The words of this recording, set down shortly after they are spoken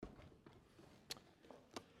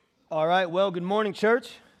All right, well, good morning,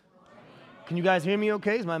 church. Can you guys hear me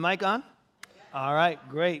okay? Is my mic on? All right,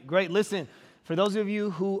 great. Listen, for those of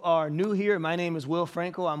you who are new here, my name is Will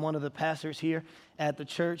Franco. I'm one of the pastors here at the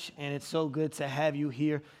church, and it's so good to have you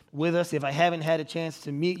here with us. If I haven't had a chance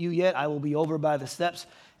to meet you yet, I will be over by the steps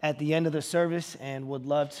at the end of the service and would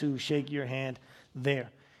love to shake your hand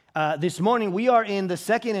there. This morning, we are in the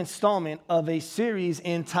second installment of a series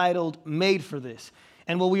entitled Made for This.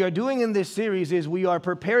 And what we are doing in this series is we are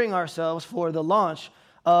preparing ourselves for the launch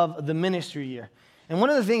of the ministry year. And one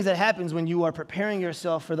of the things that happens when you are preparing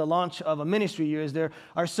yourself for the launch of a ministry year is there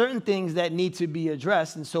are certain things that need to be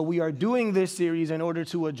addressed. And so we are doing this series in order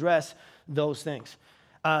to address those things.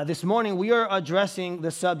 This morning, we are addressing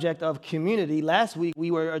the subject of community. Last week,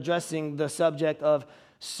 we were addressing the subject of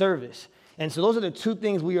service. And so those are the two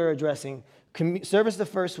things we are addressing. Service the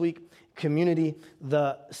first week, community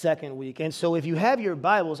the second week. And so if you have your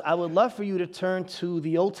Bibles, I would love for you to turn to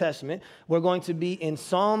the Old Testament. We're going to be in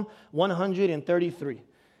Psalm 133.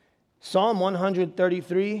 Psalm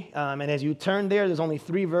 133, and as you turn there's only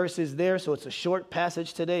 3 verses there, so it's a short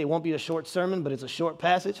passage today. It won't be a short sermon, but it's a short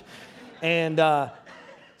passage. And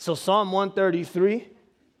so Psalm 133,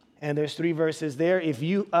 and there's 3 verses there. If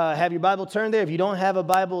you have your Bible, turn there. If you don't have a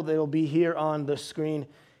Bible, they'll be here on the screen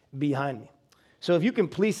behind me. So if you can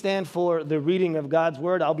please stand for the reading of God's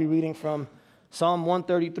word. I'll be reading from Psalm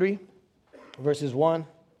 133, verses 1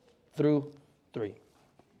 through 3.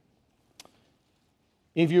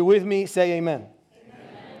 If you're with me, say amen.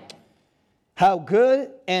 Amen. How good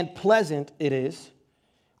and pleasant it is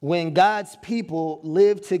when God's people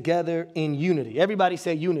live together in unity. Everybody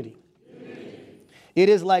say unity. Unity. It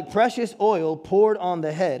is like precious oil poured on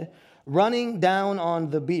the head, running down on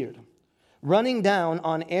the beard, running down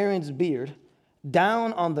on Aaron's beard,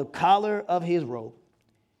 down on the collar of his robe.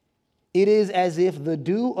 It is as if the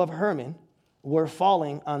dew of Hermon were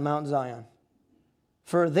falling on Mount Zion.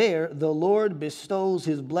 For there the Lord bestows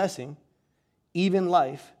his blessing, even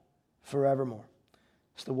life forevermore.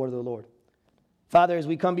 It's the word of the Lord. Father, as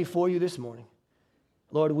we come before you this morning,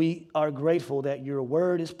 Lord, we are grateful that your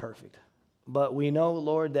word is perfect, but we know,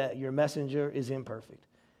 Lord, that your messenger is imperfect.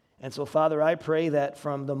 And so, Father, I pray that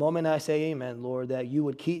from the moment I say amen, Lord, that you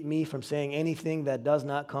would keep me from saying anything that does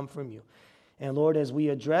not come from you. And, Lord, as we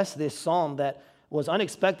address this psalm that was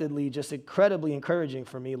unexpectedly just incredibly encouraging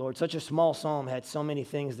for me, Lord, such a small psalm had so many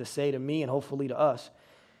things to say to me and hopefully to us.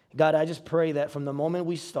 God, I just pray that from the moment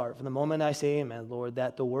we start, from the moment I say amen, Lord,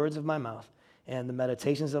 that the words of my mouth and the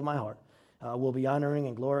meditations of my heart will be honoring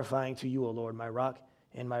and glorifying to you, O Lord, my rock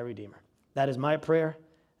and my redeemer. That is my prayer.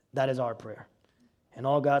 That is our prayer. And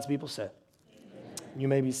all God's people said, amen. You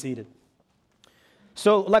may be seated.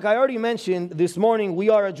 So, like I already mentioned, this morning we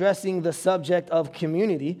are addressing the subject of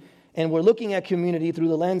community, and we're looking at community through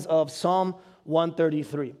the lens of Psalm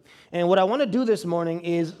 133. And what I want to do this morning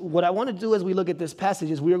is, what I want to do as we look at this passage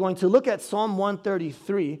is we are going to look at Psalm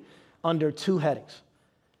 133 under 2 headings.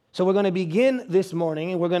 So we're going to begin this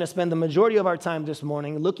morning, and we're going to spend the majority of our time this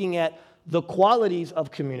morning looking at the qualities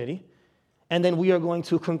of community. And then we are going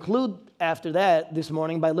to conclude after that this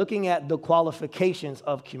morning by looking at the qualifications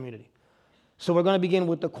of community. So we're going to begin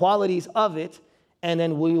with the qualities of it, and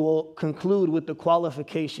then we will conclude with the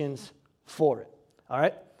qualifications for it. All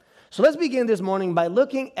right? So let's begin this morning by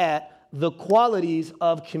looking at the qualities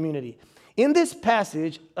of community. In this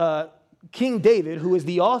passage, King David, who is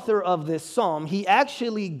the author of this psalm, he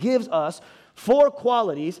actually gives us 4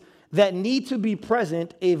 qualities that need to be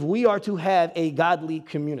present if we are to have a godly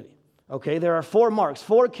community. Okay, there are 4 marks,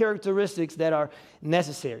 4 characteristics that are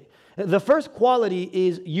necessary. The first quality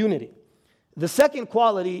is unity. The second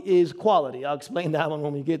quality is quality. I'll explain that one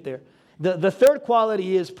when we get there. The third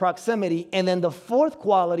quality is proximity. And then the fourth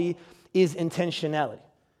quality is intentionality.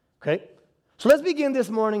 Okay, so let's begin this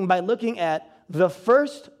morning by looking at the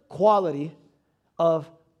first quality of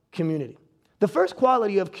community. The first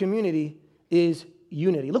quality of community is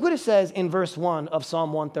unity. Look what it says in verse 1 of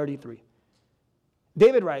Psalm 133.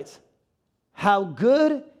 David writes, how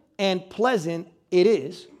good and pleasant it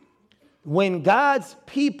is when God's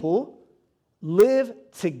people live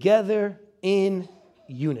together in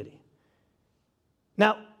unity.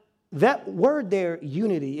 Now, that word there,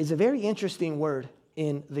 unity, is a very interesting word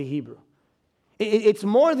in the Hebrew. It's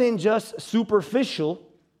more than just superficial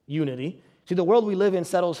unity. See, the world we live in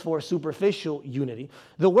settles for superficial unity.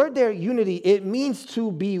 The word there, unity, it means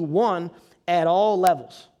to be one at all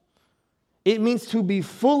levels. It means to be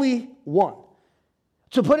fully one.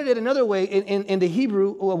 To put it in another way, in the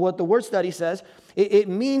Hebrew, what the word study says, it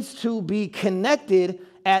means to be connected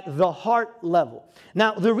at the heart level.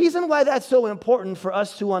 Now, the reason why that's so important for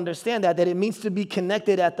us to understand that it means to be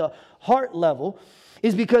connected at the heart level,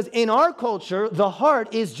 is because in our culture, the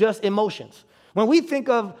heart is just emotions. When we think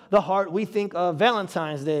of the heart, we think of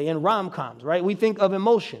Valentine's Day and rom-coms, right? We think of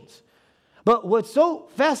emotions. But what's so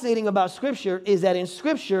fascinating about Scripture is that in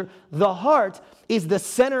Scripture, the heart is the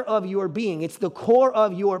center of your being. It's the core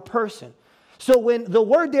of your person. So when the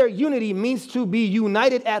word there, unity, means to be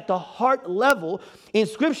united at the heart level, in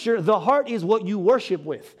Scripture, the heart is what you worship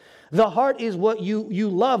with. The heart is what you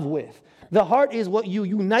love with. The heart is what you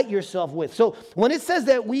unite yourself with. So when it says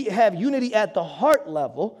that we have unity at the heart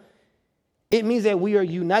level, it means that we are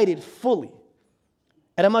united fully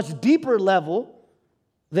at a much deeper level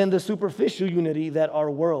than the superficial unity that our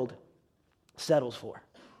world settles for.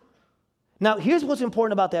 Now, here's what's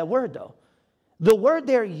important about that word, though. The word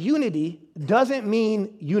there, unity, doesn't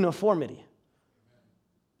mean uniformity.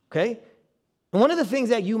 Okay? And one of the things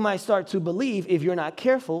that you might start to believe, if you're not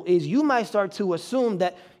careful, is you might start to assume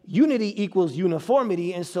that unity equals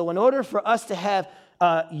uniformity. And so in order for us to have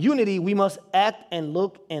unity, we must act and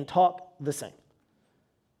look and talk the same.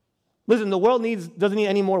 Listen, the world doesn't need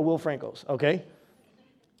any more Will Francos, okay?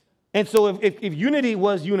 And so if unity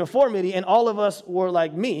was uniformity and all of us were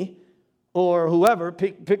like me or whoever,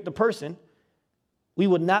 pick the person, we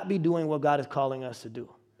would not be doing what God is calling us to do.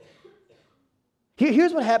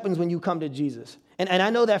 Here's what happens when you come to Jesus. And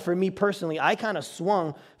I know that for me personally, I kind of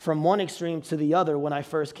swung from one extreme to the other when I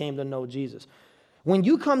first came to know Jesus. When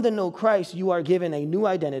you come to know Christ, you are given a new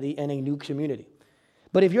identity and a new community.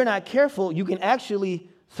 But if you're not careful, you can actually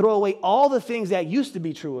throw away all the things that used to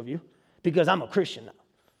be true of you because I'm a Christian now.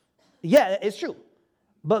 Yeah, it's true.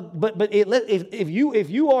 But if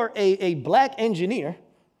you are a black engineer,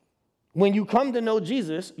 when you come to know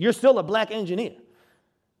Jesus, you're still a black engineer.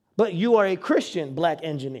 But you are a Christian black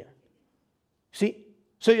engineer. See?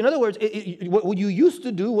 So in other words, what you used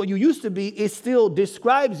to do, what you used to be, it still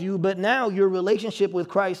describes you, but now your relationship with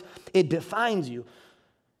Christ, it defines you.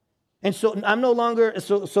 And so I'm no longer,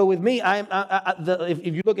 so with me,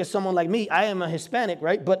 if you look at someone like me, I am a Hispanic,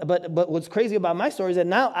 right? But what's crazy about my story is that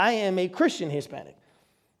now I am a Christian Hispanic.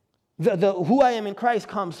 Who I am in Christ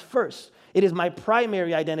comes first. It is my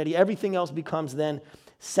primary identity. Everything else becomes then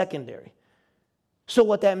secondary. So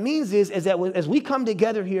what that means is that as we come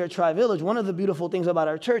together here at Tri-Village, one of the beautiful things about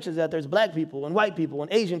our church is that there's black people and white people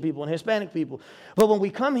and Asian people and Hispanic people. But when we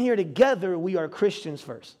come here together, we are Christians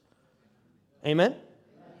first. Amen?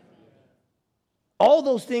 All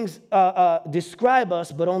those things describe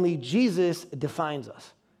us, but only Jesus defines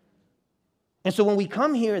us. And so when we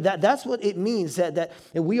come here, that's what it means, that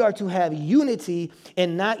we are to have unity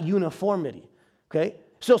and not uniformity, okay?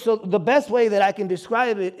 So the best way that I can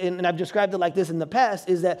describe it, and I've described it like this in the past,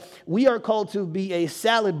 is that we are called to be a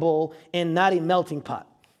salad bowl and not a melting pot.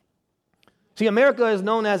 See, America is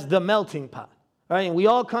known as the melting pot, right? And we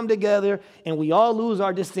all come together and we all lose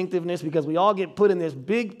our distinctiveness because we all get put in this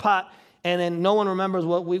big pot and then no one remembers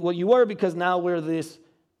what you were because now we're this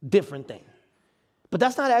different thing. But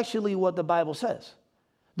that's not actually what the Bible says.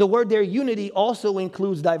 The word there, unity, also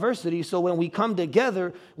includes diversity. So when we come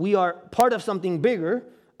together, we are part of something bigger,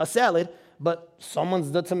 a salad, but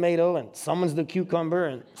someone's the tomato and someone's the cucumber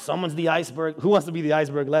and someone's the iceberg. Who wants to be the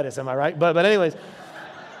iceberg lettuce, am I right? But anyways,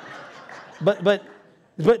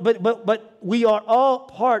 but we are all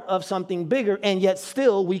part of something bigger, and yet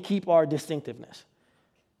still we keep our distinctiveness.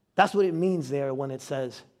 That's what it means there when it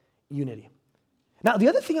says unity. Now, the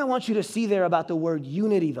other thing I want you to see there about the word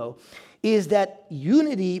unity, though, is that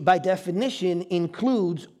unity, by definition,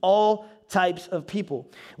 includes all types of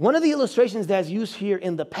people. One of the illustrations that's used here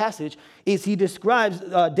in the passage is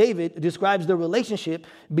David describes the relationship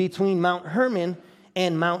between Mount Hermon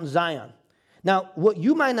and Mount Zion. Now, what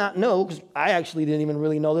you might not know, because I actually didn't even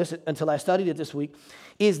really know this until I studied it this week,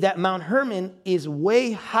 is that Mount Hermon is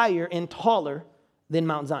way higher and taller than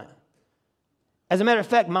Mount Zion. As a matter of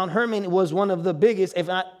fact, Mount Hermon was one of the biggest, if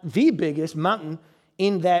not the biggest, mountain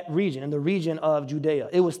in that region, in the region of Judea.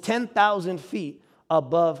 It was 10,000 feet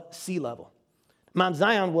above sea level. Mount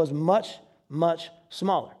Zion was much, much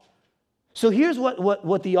smaller. So here's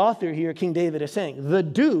what the author here, King David, is saying. The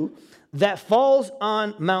dew that falls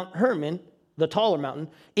on Mount Hermon, the taller mountain,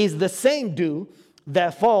 is the same dew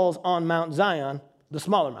that falls on Mount Zion, the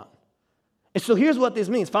smaller mountain. And so here's what this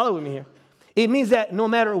means. Follow with me here. It means that no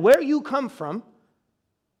matter where you come from,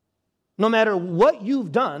 no matter what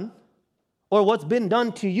you've done or what's been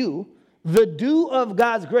done to you, the dew of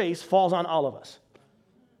God's grace falls on all of us.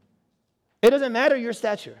 It doesn't matter your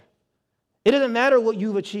stature. It doesn't matter what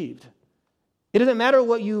you've achieved. It doesn't matter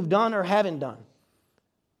what you've done or haven't done.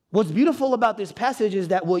 What's beautiful about this passage is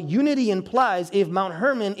that what unity implies, if Mount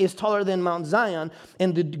Hermon is taller than Mount Zion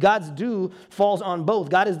and God's dew falls on both,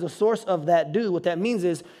 God is the source of that dew. What that means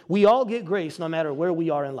is we all get grace no matter where we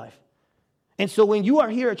are in life. And so when you are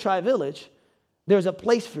here at Tri-Village, there's a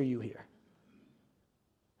place for you here.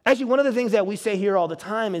 Actually, one of the things that we say here all the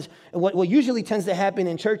time is what usually tends to happen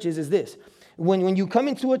in churches is this. When you come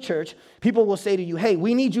into a church, people will say to you, hey,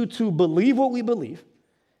 we need you to believe what we believe,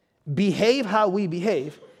 behave how we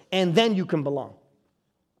behave, and then you can belong.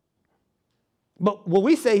 But what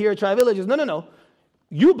we say here at Tri-Village is, no.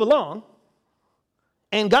 You belong,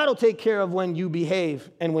 and God will take care of when you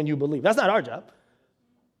behave and when you believe. That's not our job.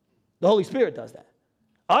 The Holy Spirit does that.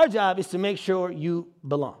 Our job is to make sure you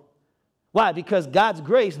belong. Why? Because God's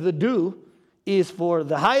grace, the dew, is for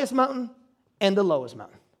the highest mountain and the lowest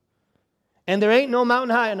mountain. And there ain't no mountain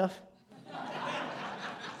high enough.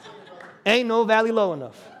 Ain't no valley low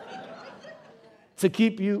enough to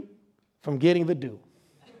keep you from getting the dew.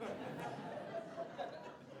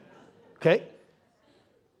 Okay?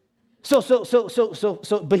 So,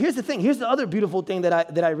 but here's the thing. Here's the other beautiful thing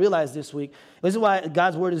that I realized this week. This is why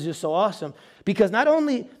God's word is just so awesome. Because not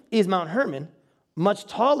only is Mount Hermon much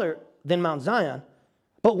taller than Mount Zion,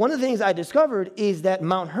 but one of the things I discovered is that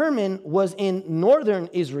Mount Hermon was in northern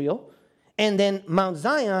Israel, and then Mount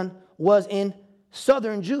Zion was in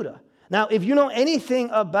southern Judah. Now, if you know anything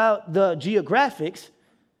about the geographics,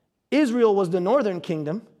 Israel was the northern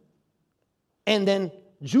kingdom, and then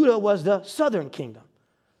Judah was the southern kingdom.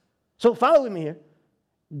 So follow me here.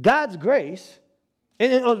 God's grace,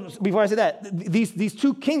 and before I say that, these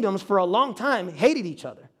two kingdoms for a long time hated each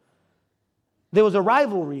other. There was a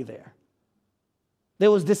rivalry there. There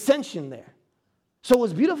was dissension there. So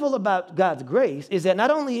what's beautiful about God's grace is that not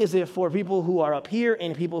only is it for people who are up here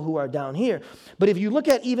and people who are down here, but if you look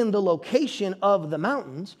at even the location of the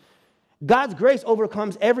mountains, God's grace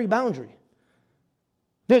overcomes every boundary.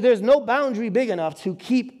 There's no boundary big enough to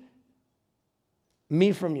keep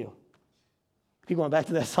me from you. Keep going back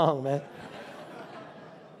to that song, man.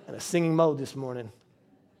 In a singing mode this morning.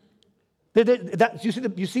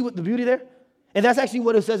 You see what the beauty there? And that's actually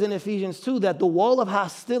what it says in Ephesians 2, that the wall of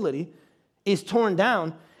hostility is torn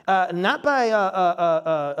down, not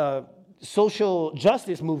by social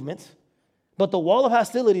justice movements, but the wall of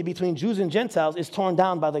hostility between Jews and Gentiles is torn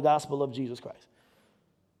down by the gospel of Jesus Christ.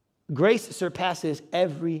 Grace surpasses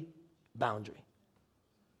every boundary.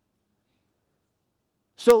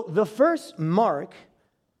 So the first mark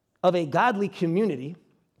of a godly community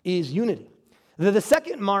is unity. The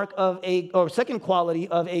second mark second quality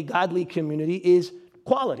of a godly community is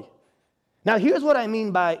quality. Now, here's what I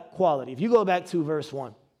mean by quality. If you go back to verse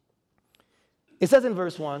 1, it says in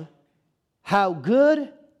verse 1, how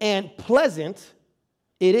good and pleasant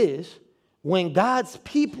it is when God's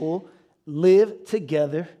people live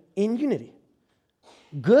together in unity.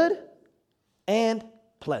 Good and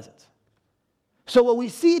pleasant. So what we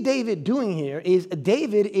see David doing here is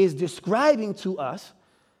David is describing to us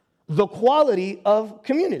the quality of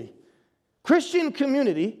community. Christian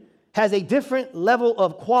community has a different level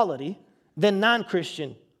of quality than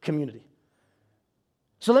non-Christian community.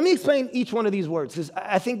 So let me explain each one of these words, because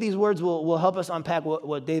I think these words will help us unpack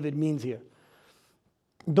what David means here.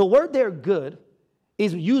 The word there, good,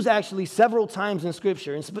 is used actually several times in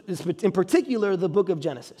Scripture, in particular the book of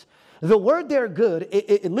Genesis. The word there, good,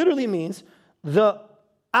 it literally means the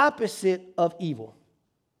opposite of evil.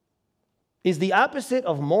 Is the opposite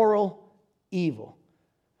of moral evil.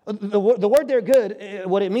 The word there, good,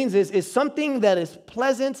 what it means is something that is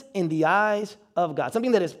pleasant in the eyes of God,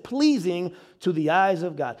 something that is pleasing to the eyes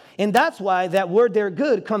of God. And that's why that word there,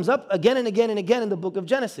 good, comes up again and again and again in the book of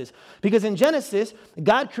Genesis. Because in Genesis,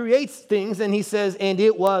 God creates things and he says, and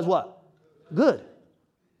it was what? Good.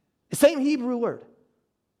 The same Hebrew word.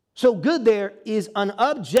 So good there is an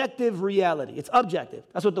objective reality. It's objective.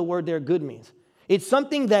 That's what the word there, good, means. It's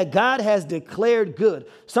something that God has declared good,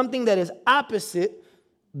 something that is opposite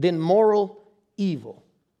than moral evil.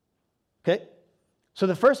 Okay? So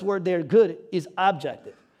the first word there, good, is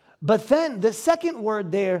objective. But then the second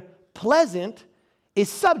word there, pleasant, is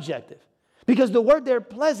subjective. Because the word there,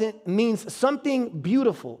 pleasant, means something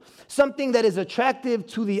beautiful, something that is attractive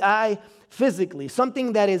to the eye physically,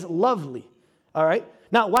 something that is lovely. All right?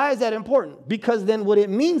 Now, why is that important? Because then what it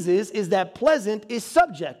means is that pleasant is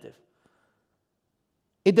subjective.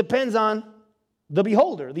 It depends on the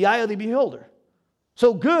beholder, the eye of the beholder.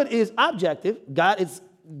 So good is objective.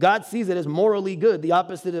 God sees it as morally good, the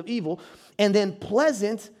opposite of evil. And then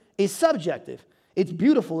pleasant is subjective. It's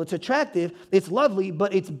beautiful, it's attractive, it's lovely,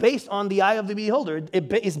 but it's based on the eye of the beholder. It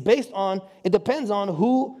depends on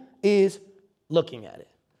who is looking at it.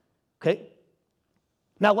 Okay?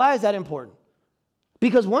 Now, why is that important?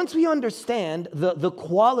 Because once we understand the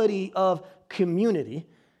quality of community,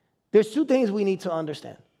 there's two things we need to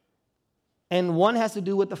understand. And one has to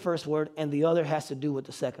do with the first word, and the other has to do with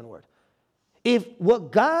the second word. If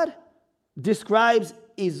what God describes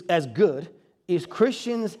as good is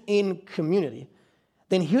Christians in community,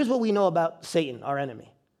 then here's what we know about Satan, our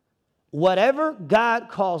enemy. Whatever God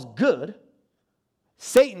calls good,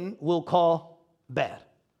 Satan will call bad.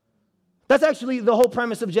 That's actually the whole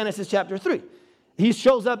premise of Genesis chapter 3. He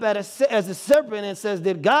shows up as a serpent and says,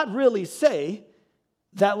 did God really say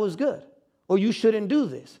that was good? Or you shouldn't do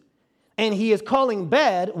this? And he is calling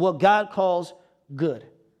bad what God calls good.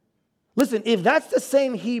 Listen, if that's the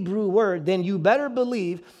same Hebrew word, then you better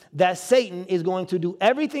believe that Satan is going to do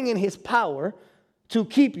everything in his power to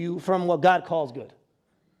keep you from what God calls good.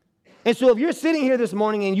 And so if you're sitting here this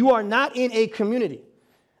morning and you are not in a community,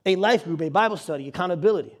 a life group, a Bible study,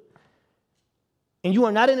 accountability, and you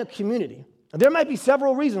are not in a community, there might be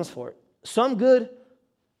several reasons for it. Some good,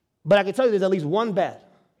 but I can tell you there's at least one bad.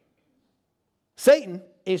 Satan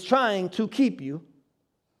is trying to keep you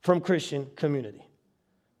from Christian community.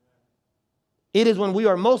 It is when we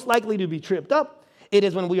are most likely to be tripped up. It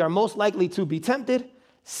is when we are most likely to be tempted.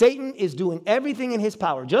 Satan is doing everything in his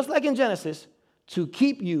power, just like in Genesis, to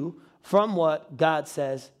keep you from what God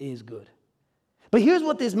says is good. But here's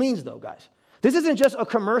what this means, though, guys. This isn't just a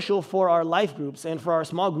commercial for our life groups and for our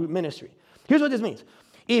small group ministry. Here's what this means.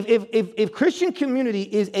 If Christian community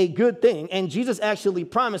is a good thing, and Jesus actually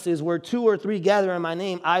promises where 2 or 3 gather in my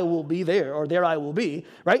name, I will be there, or there I will be,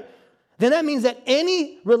 right? Then that means that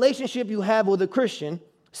any relationship you have with a Christian,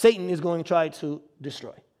 Satan is going to try to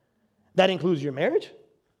destroy. That includes your marriage.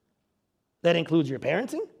 That includes your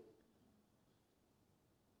parenting.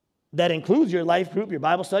 That includes your life group, your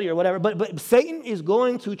Bible study, or whatever. But Satan is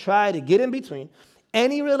going to try to get in between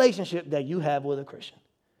any relationship that you have with a Christian.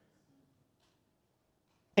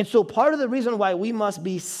 And so part of the reason why we must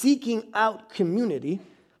be seeking out community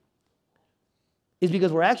is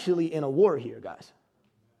because we're actually in a war here, guys.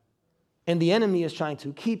 And the enemy is trying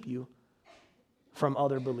to keep you from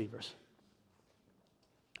other believers.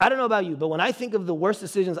 I don't know about you, but when I think of the worst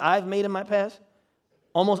decisions I've made in my past,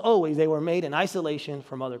 almost always they were made in isolation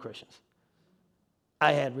from other Christians.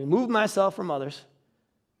 I had removed myself from others,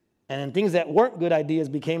 and then things that weren't good ideas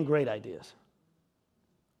became great ideas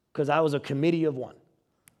because I was a committee of one.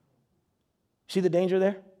 See the danger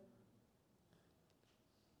there?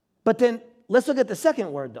 But then let's look at the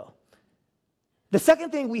second word, though. The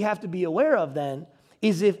second thing we have to be aware of then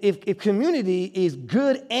is if community is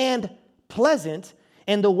good and pleasant,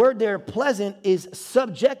 and the word there, pleasant, is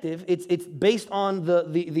subjective. It's based on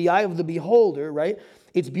the eye of the beholder, right?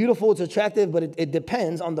 It's beautiful, it's attractive, but it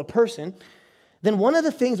depends on the person. Then one of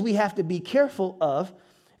the things we have to be careful of,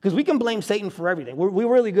 because we can blame Satan for everything. We're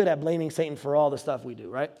really good at blaming Satan for all the stuff we do,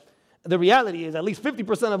 right? The reality is at least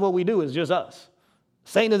 50% of what we do is just us.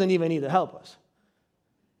 Satan doesn't even need to help us.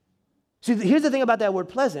 See, here's the thing about that word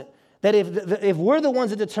pleasant, that if we're the ones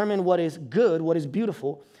that determine what is good, what is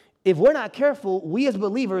beautiful, if we're not careful, we as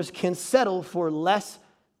believers can settle for less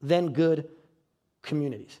than good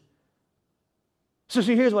communities. So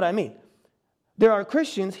here's what I mean. There are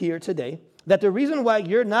Christians here today that the reason why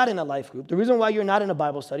you're not in a life group, the reason why you're not in a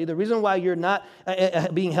Bible study, the reason why you're not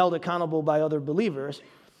being held accountable by other believers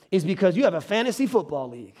is because you have a fantasy football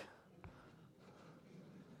league.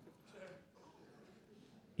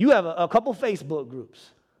 You have a couple Facebook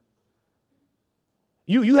groups.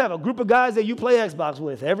 You have a group of guys that you play Xbox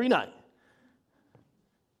with every night.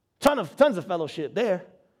 Tons of fellowship there.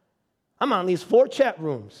 I'm on at least 4 chat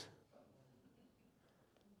rooms.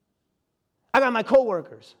 I got my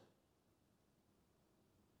coworkers.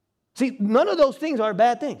 See, none of those things are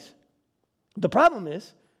bad things. The problem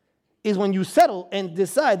is when you settle and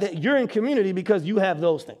decide that you're in community because you have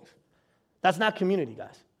those things. That's not community,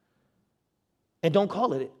 guys. And don't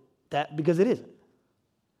call it that because it isn't.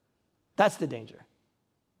 That's the danger.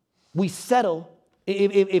 We settle,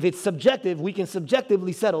 if it's subjective, we can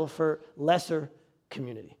subjectively settle for lesser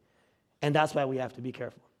community. And that's why we have to be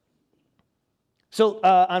careful. So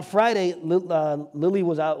on Friday, Lily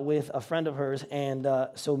was out with a friend of hers, and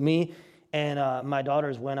so me and my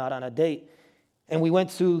daughters went out on a date. And we went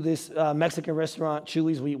to this Mexican restaurant,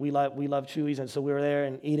 Chuy's. We love Chuy's, and so we were there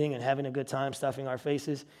and eating and having a good time, stuffing our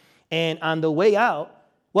faces. And on the way out,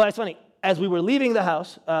 well, it's funny. As we were leaving the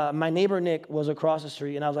house, my neighbor Nick was across the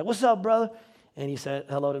street, and I was like, "What's up, brother?" And he said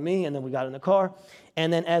hello to me, and then we got in the car.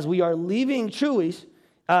 And then as we are leaving Chuy's,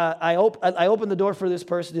 I opened the door for this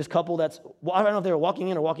person, this couple that's, I don't know if they were walking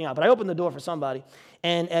in or walking out, but I opened the door for somebody.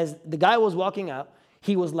 And as the guy was walking out,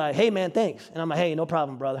 he was like, "Hey, man, thanks." And I'm like, "Hey, no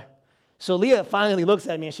problem, brother." So Leah finally looks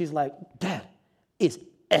at me and she's like, Dad, is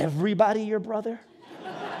everybody your brother?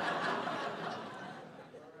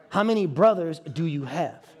 How many brothers do you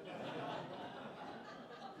have?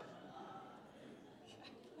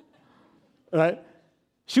 Right?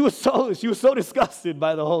 She was so disgusted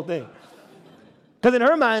by the whole thing. Because in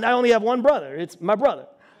her mind, I only have one brother. It's my brother,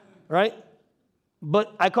 right?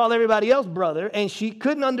 But I call everybody else brother, and she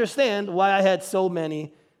couldn't understand why I had so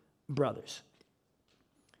many brothers.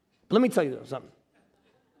 But let me tell you something.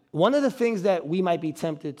 One of the things that we might be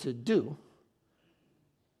tempted to do,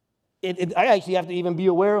 I actually have to even be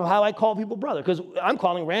aware of how I call people brother, because I'm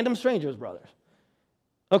calling random strangers brothers.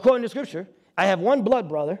 According to Scripture, I have one blood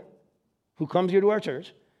brother who comes here to our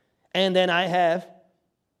church, and then I have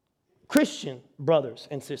Christian brothers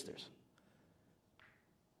and sisters.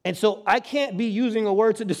 And so I can't be using a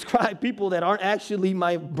word to describe people that aren't actually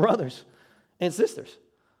my brothers and sisters,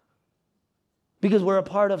 because we're a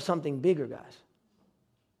part of something bigger, guys.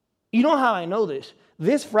 You know how I know this?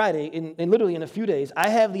 This Friday, in literally in a few days, I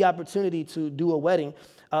have the opportunity to do a wedding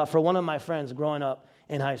for one of my friends growing up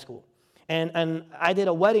in high school. And I did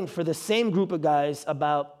a wedding for the same group of guys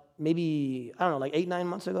about maybe, I don't know, like 8-9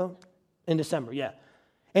 months ago in December, yeah.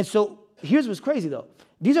 And so here's what's crazy, though.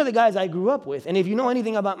 These are the guys I grew up with. And if you know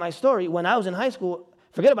anything about my story, when I was in high school,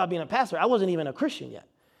 forget about being a pastor, I wasn't even a Christian yet.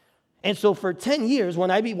 And so for 10 years,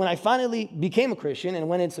 when I finally became a Christian and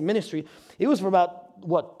went into ministry, it was for about,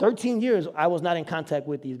 13 years I was not in contact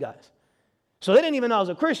with these guys. So they didn't even know I was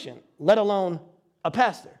a Christian, let alone a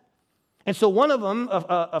pastor. And so one of them,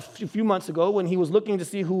 a few months ago, when he was looking to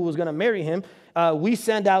see who was going to marry him, we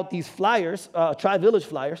sent out these flyers, Tri-Village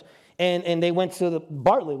flyers, and they went to the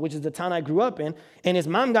Bartlett, which is the town I grew up in, and his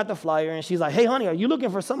mom got the flyer, and she's like, hey, honey, are you looking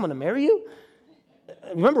for someone to marry you?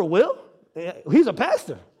 Remember Will? He's a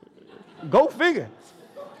pastor. Go figure.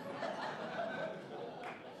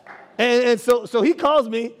 And so he calls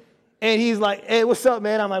me, and he's like, hey, what's up,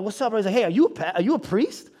 man? I'm like, what's up? He's like, hey, are you a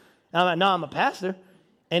priest? And I'm like, no, I'm a pastor.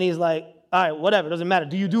 And he's like, all right, whatever, doesn't matter.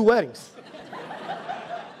 Do you do weddings?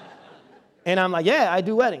 And I'm like, yeah, I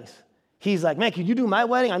do weddings. He's like, man, could you do my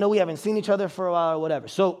wedding? I know we haven't seen each other for a while or whatever.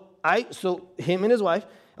 So him and his wife,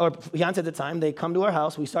 or fiance at the time, they come to our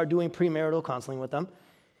house. We start doing premarital counseling with them.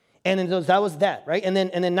 And then that was that, right? And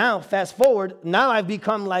then now, fast forward, now I've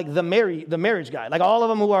become like the marriage guy. Like all of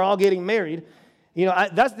them who are all getting married. You know,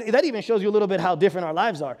 that even shows you a little bit how different our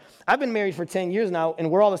lives are. I've been married for 10 years now,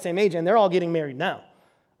 and we're all the same age, and they're all getting married now,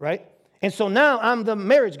 right? And so now I'm the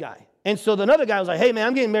marriage guy. And so the other guy was like, hey, man,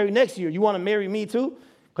 I'm getting married next year. You want to marry me too?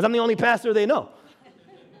 Because I'm the only pastor they know.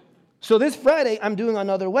 So this Friday, I'm doing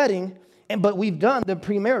another wedding, but we've done the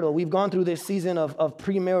premarital. We've gone through this season of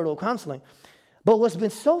premarital counseling. But what's been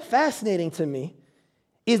so fascinating to me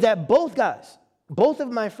is that both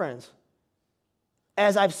of my friends,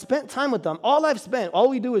 as I've spent time with them, all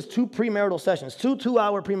we do is 2 premarital sessions,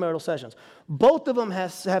 2-hour premarital sessions. Both of them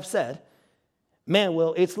have said, man,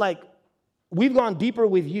 Will, it's like we've gone deeper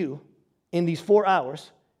with you in these 4 hours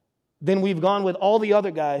than we've gone with all the other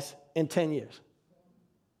guys in 10 years.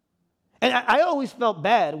 And I always felt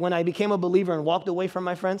bad when I became a believer and walked away from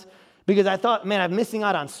my friends, because I thought, man, I'm missing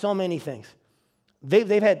out on so many things.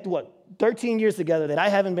 They've had, 13 years together that I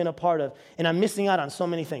haven't been a part of, and I'm missing out on so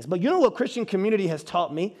many things. But you know what Christian community has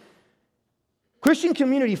taught me? Christian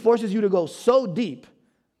community forces you to go so deep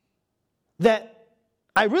that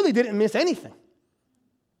I really didn't miss anything.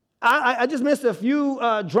 I just missed a few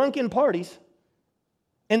drunken parties,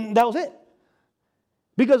 and that was it.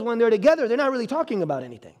 Because when they're together, they're not really talking about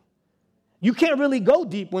anything. You can't really go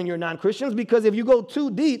deep when you're non-Christians, because if you go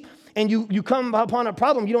too deep and you come upon a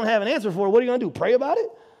problem you don't have an answer for, what are you going to do? Pray about it?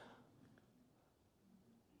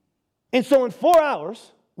 And so in 4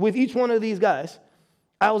 hours with each one of these guys,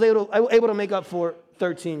 I was able to make up for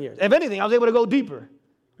 13 years. If anything, I was able to go deeper.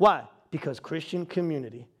 Why? Because Christian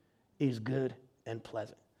community is good and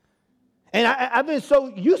pleasant. And I've been so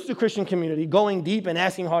used to Christian community going deep and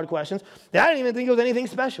asking hard questions that I didn't even think it was anything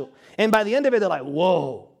special. And by the end of it, they're like,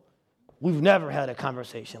 whoa, we've never had a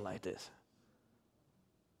conversation like this.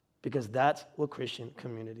 Because that's what Christian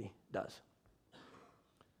community does.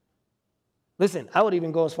 Listen, I would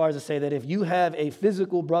even go as far as to say that if you have a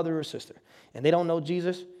physical brother or sister and they don't know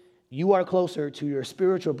Jesus, you are closer to your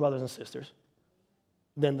spiritual brothers and sisters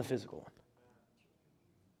than the physical one.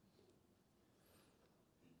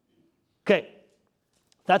 Okay,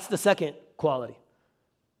 that's the second quality.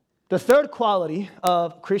 The third quality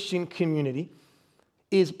of Christian community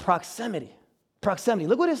is proximity. Proximity.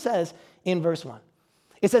 Look what it says in verse 1.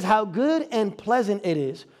 It says, how good and pleasant it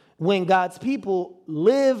is when God's people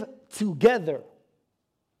live together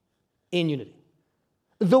in unity.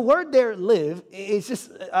 The word there, live, it's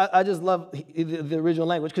just, I just love the original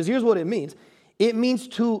language, because here's what it means. It means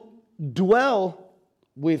to dwell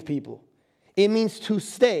with people. It means to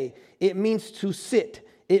stay. It means to sit.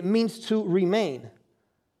 It means to remain.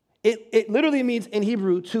 It literally means in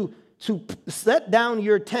Hebrew to set down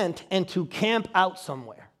your tent and to camp out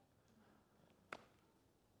somewhere.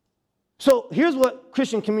 So here's what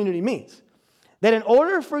Christian community means. That in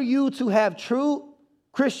order for you to have true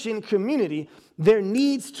Christian community, there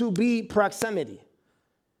needs to be proximity.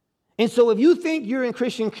 And so if you think you're in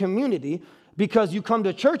Christian community because you come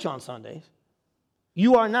to church on Sundays,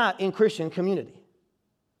 you are not in Christian community.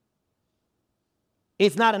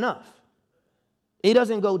 It's not enough. It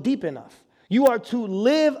doesn't go deep enough. You are to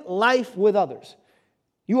live life with others.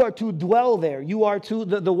 You are to dwell there. You are to,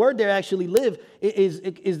 the word there actually live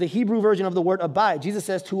is the Hebrew version of the word abide. Jesus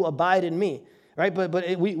says to abide in me, right?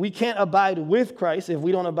 But we can't abide with Christ if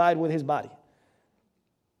we don't abide with his body.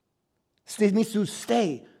 It means to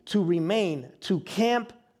stay, to remain, to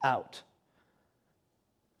camp out.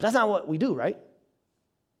 But that's not what we do, right?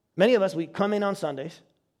 Many of us, we come in on Sundays,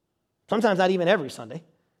 sometimes not even every Sunday,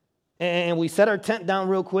 and we set our tent down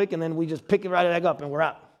real quick, and then we just pick it right back up, and we're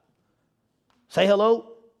out. Say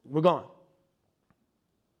hello, we're gone.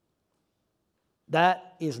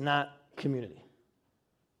 That is not community.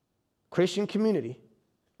 Christian community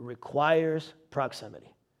requires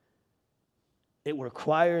proximity. It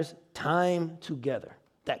requires time together.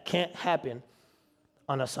 That can't happen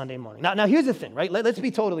on a Sunday morning. Now here's the thing, right? Let's be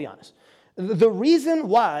totally honest. The reason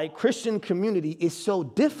why Christian community is so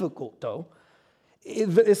difficult, though,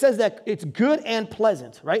 it says that it's good and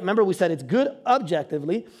pleasant, right? Remember we said it's good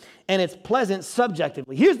objectively and it's pleasant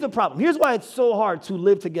subjectively. Here's the problem. Here's why it's so hard to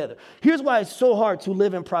live together. Here's why it's so hard to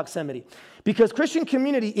live in proximity. Because Christian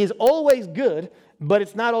community is always good, but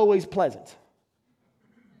it's not always pleasant.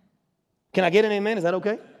 Can I get an amen? Is that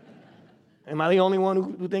okay? Am I the only one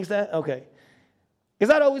who thinks that? Okay. It's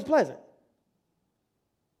not always pleasant.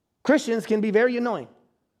 Christians can be very annoying.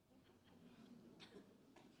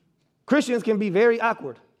 Christians can be very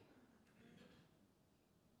awkward.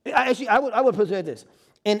 Actually, I would put it like this.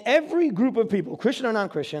 In every group of people, Christian or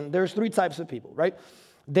non-Christian, there's three types of people, right?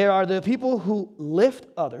 There are the people who lift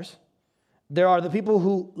others. There are the people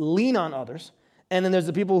who lean on others. And then there's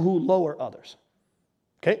the people who lower others.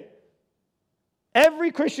 Okay?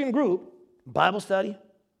 Every Christian group, Bible study,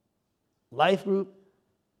 life group,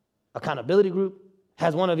 accountability group,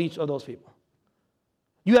 has one of each of those people.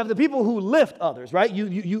 You have the people who lift others, right?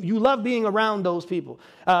 You love being around those people.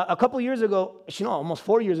 A couple years ago, almost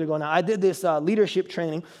 4 years ago now, I did this leadership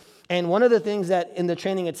training. And one of the things that in the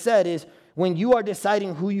training it said is when you are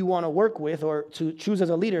deciding who you want to work with or to choose as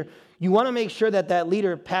a leader, you want to make sure that that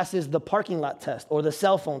leader passes the parking lot test or the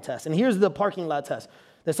cell phone test. And here's the parking lot test.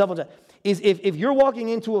 The cell phone test is if you're walking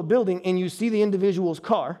into a building and you see the individual's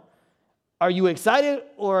car, are you excited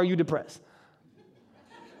or are you depressed?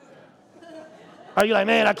 Are you like,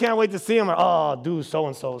 man, I can't wait to see him? Or, oh, dude,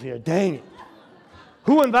 so-and-so's here. Dang it.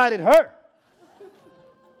 Who invited her?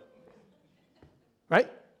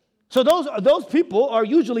 Right? So those people are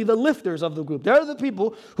usually the lifters of the group. They're the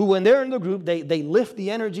people who, when they're in the group, they lift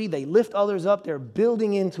the energy, they lift others up, they're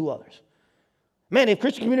building into others. Man, if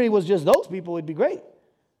Christian community was just those people, it'd be great.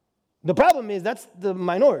 The problem is that's the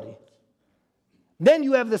minority. Then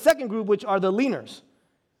you have the second group, which are the leaners,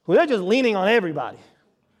 who they're just leaning on everybody.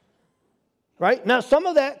 Right? Now, some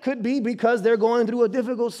of that could be because they're going through a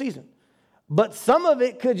difficult season. But some of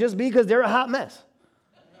it could just be because they're a hot mess.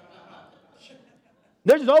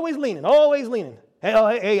 They're just always leaning, always leaning.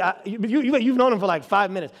 Hey, you've known them for like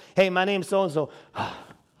 5 minutes. Hey, my name's so-and-so.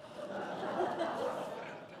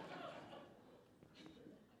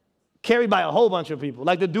 Carried by a whole bunch of people.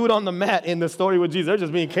 Like the dude on the mat in the story with Jesus. They're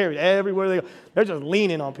just being carried everywhere they go. They're just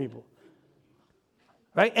leaning on people.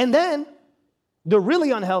 Right? And then the really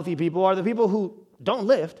unhealthy people are the people who don't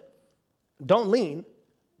lift, don't lean.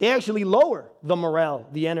 They actually lower the morale,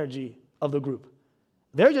 the energy of the group.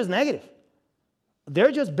 They're just negative.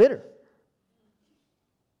 They're just bitter.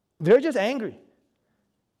 They're just angry.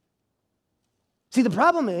 See, the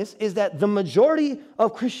problem is that the majority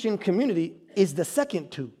of Christian community is the second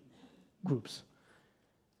two groups.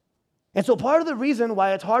 And so part of the reason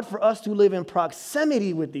why it's hard for us to live in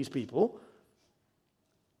proximity with these people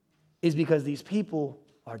is because these people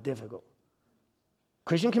are difficult.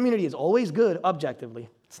 Christian community is always good objectively.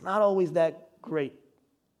 It's not always that great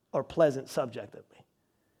or pleasant subjectively.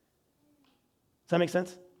 Does that make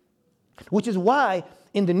sense? Which is why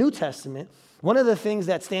in the New Testament, one of the things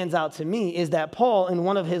that stands out to me is that Paul, in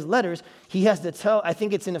one of his letters, he has to tell, I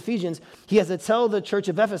think it's in Ephesians, he has to tell the church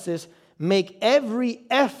of Ephesus, make every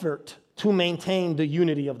effort to maintain the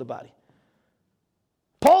unity of the body.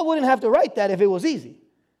 Paul wouldn't have to write that if it was easy.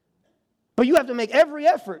 But you have to make every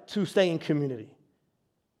effort to stay in community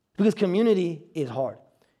because community is hard.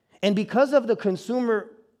 And because of the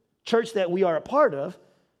consumer church that we are a part of,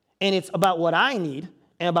 and it's about what I need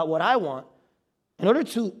and about what I want, in order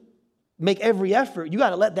to make every effort, you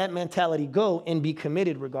got to let that mentality go and be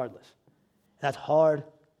committed regardless. That's hard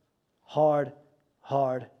to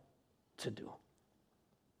do.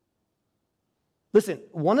 Listen,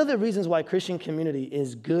 one of the reasons why Christian community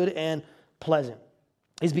is good and pleasant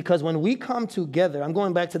is because when we come together, I'm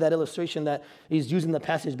going back to that illustration that is using the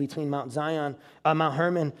passage between Mount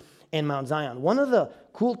Hermon and Mount Zion. One of the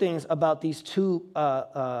cool things about these two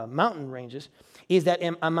mountain ranges is that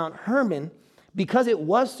on Mount Hermon, because it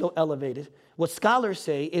was so elevated, what scholars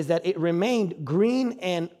say is that it remained green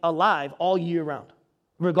and alive all year round,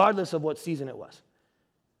 regardless of what season it was.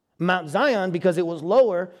 Mount Zion, because it was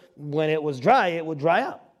lower, when it was dry, it would dry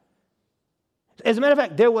out. As a matter of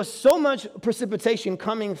fact, there was so much precipitation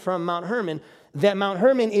coming from Mount Hermon that Mount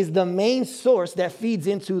Hermon is the main source that feeds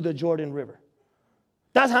into the Jordan River.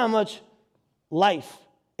 That's how much life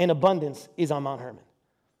and abundance is on Mount Hermon.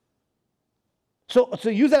 So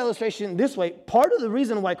to use that illustration this way, part of the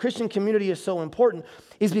reason why Christian community is so important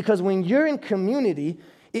is because when you're in community,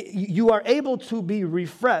 you are able to be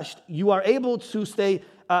refreshed. You are able to stay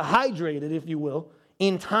hydrated, if you will,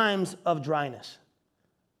 in times of dryness.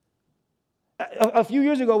 A few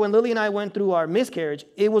years ago, when Lily and I went through our miscarriage,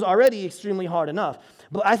 it was already extremely hard enough.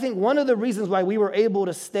 But I think one of the reasons why we were able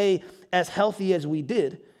to stay as healthy as we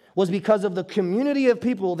did was because of the community of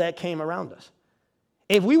people that came around us.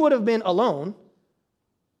 If we would have been alone,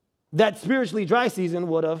 that spiritually dry season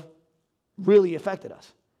would have really affected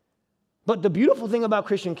us. But the beautiful thing about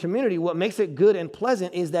Christian community, what makes it good and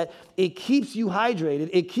pleasant, is that it keeps you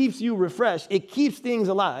hydrated, it keeps you refreshed, it keeps things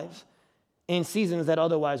alive in seasons that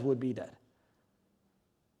otherwise would be dead.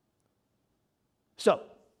 So,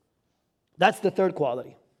 that's the third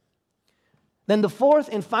quality. Then the fourth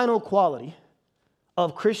and final quality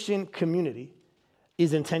of Christian community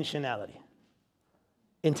is intentionality.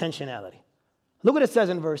 Intentionality. Look what it says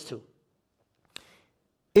in verse 2.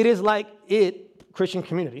 It is like Christian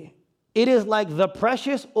community, it is like the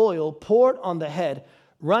precious oil poured on the head,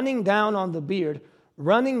 running down on the beard,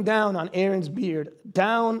 running down on Aaron's beard,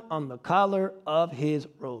 down on the collar of his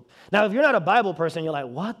robe. Now, if you're not a Bible person, you're like,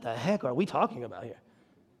 what the heck are we talking about here?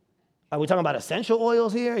 Are we talking about essential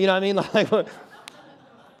oils here? You know what I mean? Like,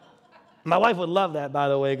 my wife would love that, by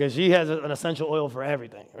the way, because she has an essential oil for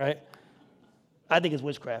everything, right? I think it's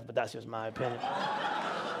witchcraft, but that's just my opinion.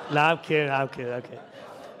 No, I'm kidding.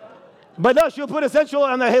 But no, she'll put essential oil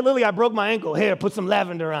on that. Hey, Lily, I broke my ankle. Here, put some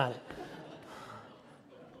lavender on it.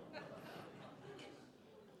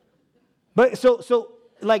 But so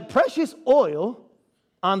like precious oil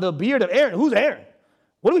on the beard of Aaron. Who's Aaron?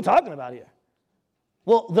 What are we talking about here?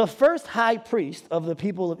 Well, the first high priest of the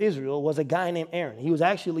people of Israel was a guy named Aaron. He was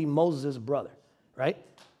actually Moses' brother, right?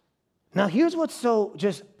 Now, here's what's so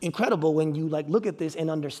just incredible when you look at this and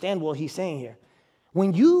understand what he's saying here.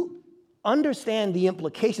 When you understand the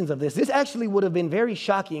implications of this actually would have been very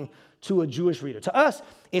shocking to a Jewish reader. To us,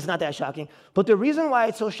 it's not that shocking. But the reason why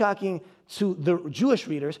it's so shocking to the Jewish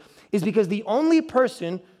readers is because there's only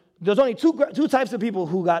two types of people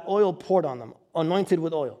who got oil poured on them, anointed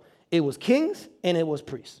with oil. It was kings and it was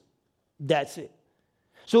priests. That's it.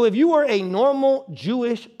 So if you were a normal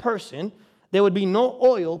Jewish person, there would be no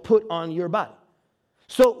oil put on your body.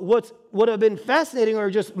 So what would have been fascinating or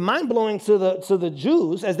just mind-blowing to the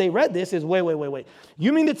Jews as they read this is, wait.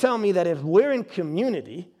 You mean to tell me that if we're in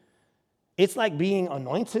community, it's like being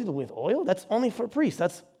anointed with oil? That's only for priests.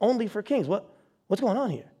 That's only for kings. What's going on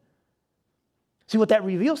here? See, what that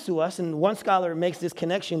reveals to us, and one scholar makes this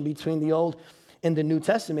connection between the Old and the New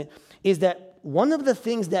Testament, is that one of the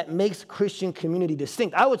things that makes Christian community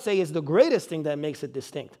distinct, I would say is the greatest thing that makes it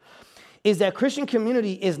distinct, is that Christian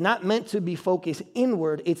community is not meant to be focused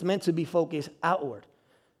inward, it's meant to be focused outward.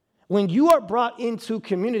 When you are brought into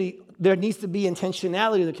community, there needs to be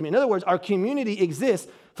intentionality of the community. In other words, our community exists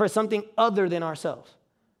for something other than ourselves.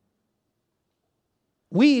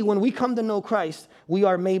 When we come to know Christ, we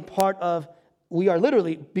are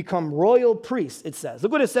literally become royal priests, it says.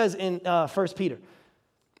 Look what it says in 1 Peter.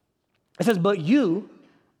 It says, but you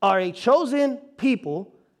are a chosen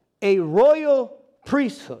people, a royal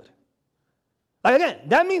priesthood. Again,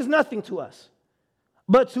 that means nothing to us.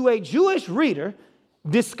 But to a Jewish reader,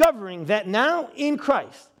 discovering that now in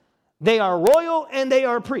Christ, they are royal and they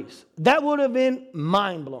are priests, that would have been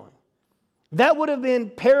mind-blowing. That would have been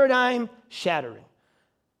paradigm-shattering.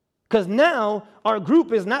 Because now our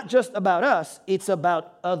group is not just about us, it's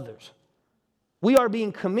about others. We are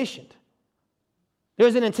being commissioned.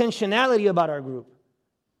 There's an intentionality about our group.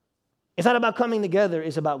 It's not about coming together.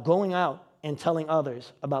 It's about going out and telling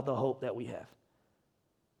others about the hope that we have.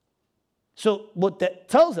 So what that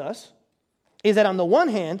tells us is that on the one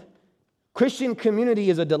hand, Christian community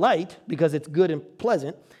is a delight because it's good and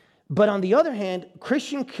pleasant. But on the other hand,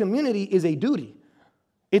 Christian community is a duty.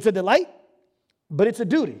 It's a delight, but it's a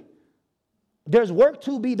duty. There's work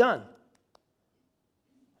to be done.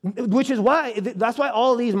 Which is why, that's why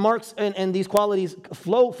all these marks and these qualities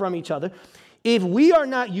flow from each other. If we are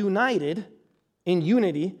not united in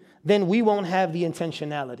unity, then we won't have the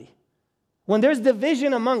intentionality. When there's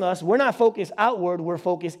division among us, we're not focused outward, we're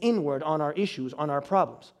focused inward on our issues, on our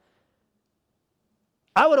problems.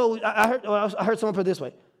 I heard someone put it this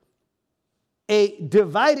way. A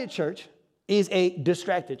divided church is a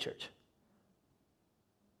distracted church.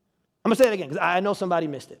 I'm going to say it again because I know somebody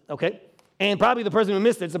missed it, okay? And probably the person who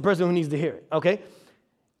missed it is the person who needs to hear it, okay?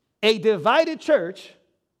 A divided church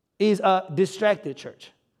is a distracted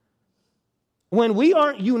church. When we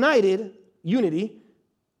aren't united, unity,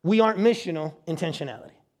 we aren't missional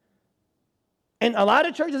intentionality. And a lot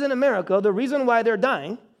of churches in America, the reason why they're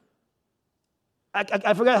dying,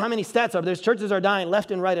 I forgot how many stats are. There's churches are dying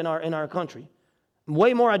left and right in our country.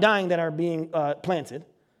 Way more are dying than are being planted.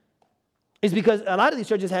 Is because a lot of these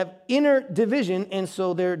churches have inner division, and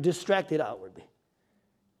so they're distracted outwardly.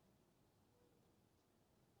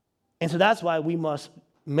 And so that's why we must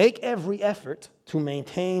make every effort to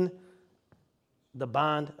maintain the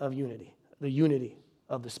bond of unity, the unity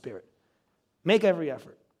of the Spirit. Make every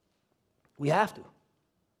effort. We have to.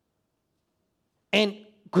 And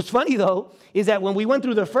what's funny, though, is that when we went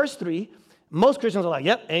through the first three, most Christians are like,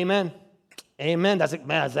 yep, amen. Amen. That's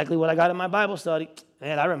exactly what I got in my Bible study.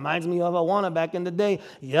 Man, that reminds me of Awana back in the day.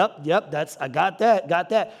 Yep, I got that.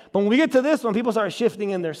 But when we get to this one, people start shifting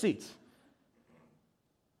in their seats.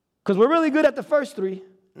 Because we're really good at the first three,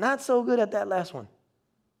 not so good at that last one.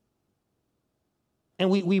 And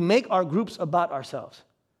we make our groups about ourselves.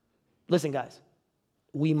 Listen, guys,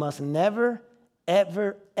 we must never,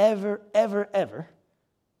 ever, ever, ever, ever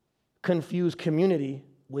confuse community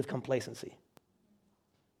with complacency.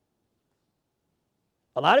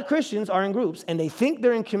 A lot of Christians are in groups and they think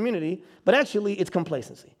they're in community, but actually it's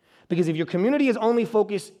complacency. Because if your community is only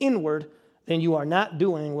focused inward, then you are not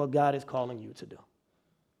doing what God is calling you to do.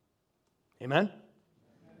 Amen?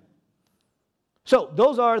 So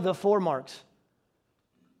those are the 4 marks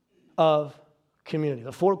of community,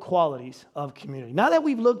 the 4 qualities of community. Now that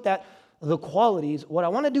we've looked at the qualities, what I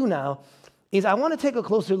want to do now is I want to take a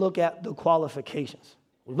closer look at the qualifications.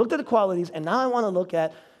 We've looked at the qualities, and now I want to look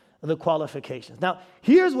at the qualifications. Now,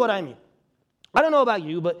 here's what I mean. I don't know about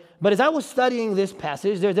you, but as I was studying this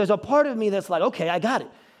passage, there's a part of me that's like, okay, I got it.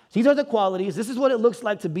 These are the qualities. This is what it looks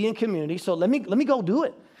like to be in community. So let me go do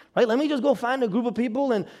it, right? Let me just go find a group of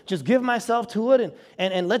people and just give myself to it,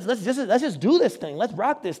 and let's just do this thing. Let's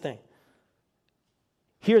rock this thing.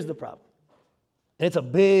 Here's the problem. And it's a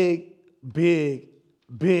big, big,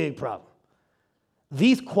 big problem.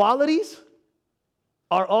 These qualities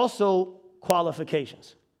are also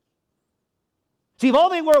qualifications. See, if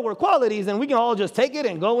all they were qualities, then we can all just take it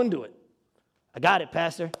and go and do it. I got it,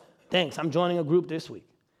 Pastor. Thanks. I'm joining a group this week.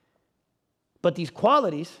 But these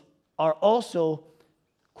qualities are also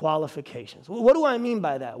qualifications. What do I mean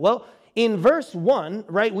by that? Well, in verse 1,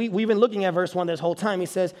 right, we've been looking at verse 1 this whole time. He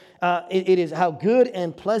says, it is how good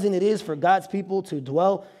and pleasant it is for God's people to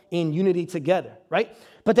dwell in unity together, right?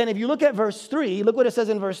 But then if you look at verse 3, look what it says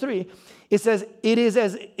in verse 3. It says, it is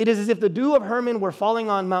as if the dew of Hermon were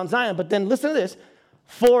falling on Mount Zion. But then listen to this.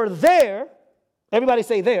 For there, everybody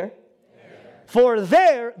say there. For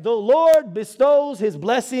there the Lord bestows his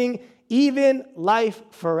blessing, even life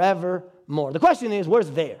forevermore. The question is,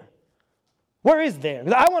 where's there? Where is there?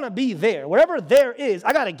 Because I want to be there. Wherever there is,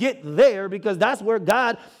 I got to get there because that's where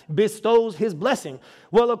God bestows his blessing.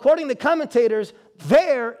 Well, according to commentators,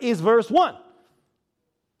 there is verse 1.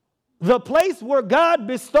 The place where God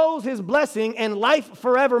bestows his blessing and life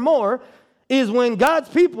forevermore is when God's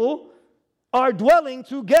people are dwelling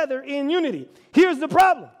together in unity. Here's the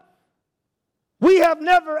problem. We have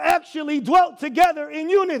never actually dwelt together in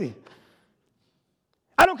unity.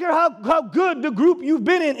 I don't care how good the group you've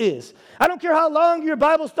been in is. I don't care how long your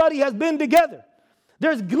Bible study has been together.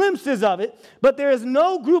 There's glimpses of it, but there is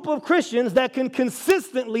no group of Christians that can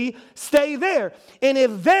consistently stay there. And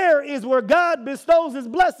if there is where God bestows his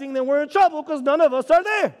blessing, then we're in trouble because none of us are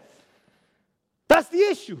there. That's the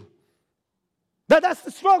issue. That's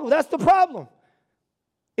the struggle. That's the problem.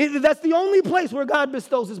 That's the only place where God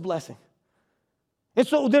bestows his blessing. And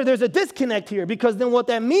so there's a disconnect here, because then what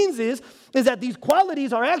that means is that these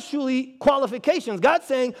qualities are actually qualifications. God's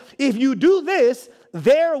saying, if you do this,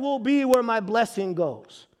 there will be where my blessing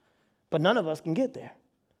goes. But none of us can get there.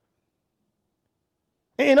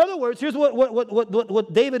 In other words, here's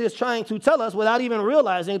what David is trying to tell us without even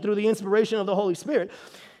realizing through the inspiration of the Holy Spirit.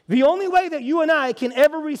 The only way that you and I can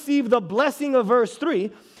ever receive the blessing of verse 3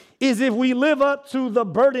 is if we live up to the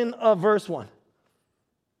burden of verse 1.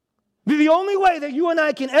 The only way that you and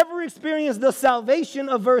I can ever experience the salvation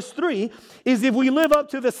of verse 3 is if we live up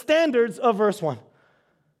to the standards of verse 1.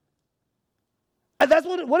 And that's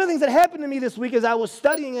one of the things that happened to me this week as I was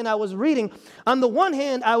studying and I was reading. On the one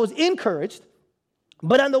hand, I was encouraged,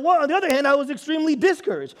 but on the other hand, I was extremely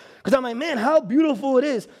discouraged. Because I'm like, man, how beautiful it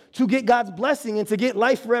is to get God's blessing and to get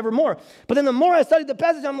life forevermore. But then the more I studied the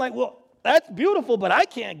passage, I'm like, well, that's beautiful, but I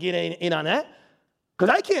can't get in on that because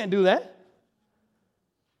I can't do that.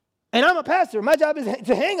 And I'm a pastor. My job is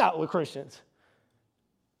to hang out with Christians.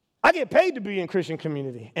 I get paid to be in Christian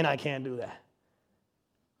community, and I can't do that.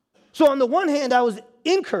 So on the one hand, I was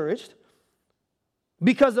encouraged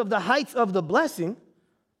because of the heights of the blessing,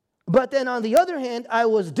 but then on the other hand, I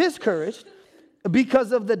was discouraged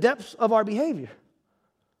because of the depths of our behavior.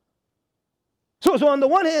 So on the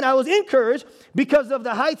one hand, I was encouraged because of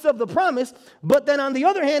the heights of the promise, but then on the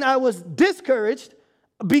other hand, I was discouraged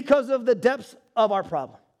because of the depths of our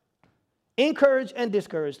problem. Encouraged and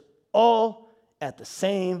discouraged all at the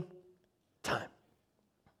same time.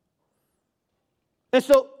 And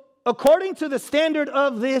so, according to the standard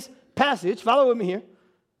of this passage, follow with me here,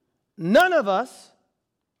 none of us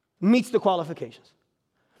meets the qualifications.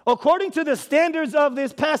 According to the standards of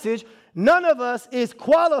this passage, none of us is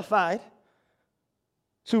qualified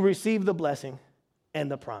to receive the blessing and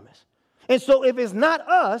the promise. And so if it's not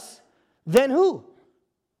us, then who?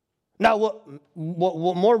 Now,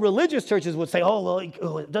 what more religious churches would say, oh,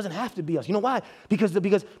 well, it doesn't have to be us. You know why? Because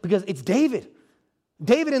it's David.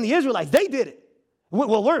 David and the Israelites, they did it.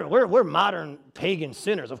 Well, we're modern pagan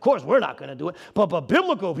sinners. Of course, we're not going to do it. But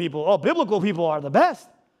biblical people are the best.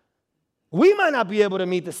 We might not be able to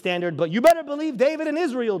meet the standard, but you better believe David and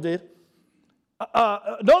Israel did.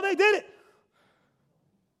 No, they did it.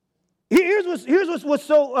 Here's what's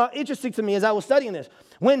so interesting to me as I was studying this.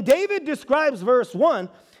 When David describes verse 1,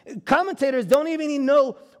 commentators don't even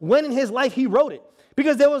know when in his life he wrote it,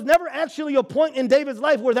 because there was never actually a point in David's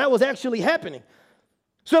life where that was actually happening.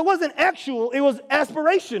 So it wasn't actual, it was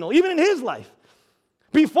aspirational, even in his life.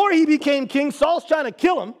 Before he became king, Saul's trying to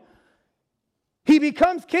kill him. He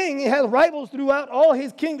becomes king. He has rivals throughout all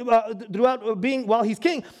his kingdom, while he's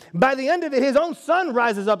king. By the end of it, his own son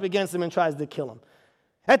rises up against him and tries to kill him.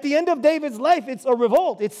 At the end of David's life, it's a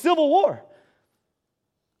revolt. It's civil war.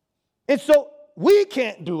 And so we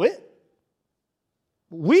can't do it.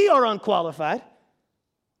 We are unqualified.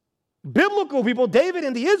 Biblical people, David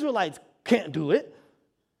and the Israelites, can't do it.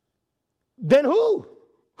 Then who?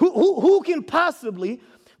 Who can possibly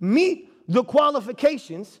meet the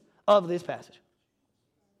qualifications of this passage?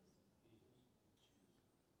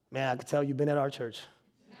 Man, I can tell you've been at our church.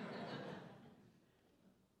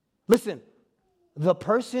 Listen, the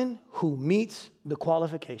person who meets the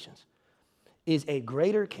qualifications is a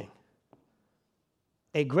greater king.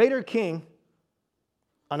 A greater king,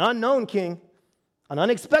 an unknown king, an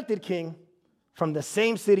unexpected king from the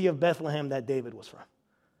same city of Bethlehem that David was from.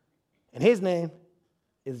 And his name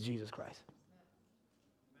is Jesus Christ.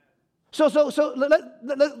 So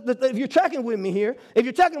if you're tracking with me here,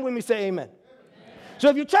 say amen. So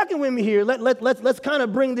if you're tracking with me here, let's kind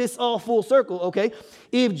of bring this all full circle, okay?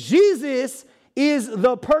 If Jesus is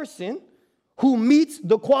the person who meets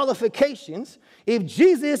the qualifications, if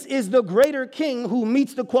Jesus is the greater king who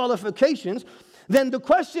meets the qualifications, then the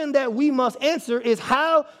question that we must answer is,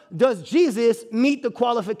 how does Jesus meet the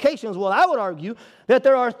qualifications? Well, I would argue that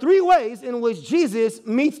there are three ways in which Jesus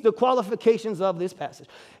meets the qualifications of this passage.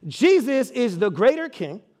 Jesus is the greater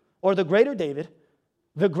king, or the greater David,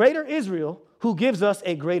 the greater Israel, who gives us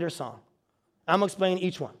a greater song. I'm going to explain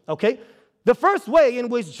each one, okay? The first way in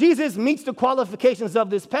which Jesus meets the qualifications of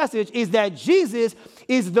this passage is that Jesus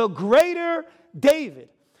is the greater David.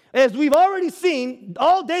 As we've already seen,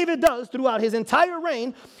 all David does throughout his entire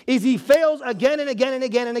reign is he fails again and again and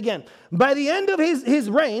again and again. By the end of his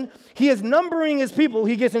reign, he is numbering his people.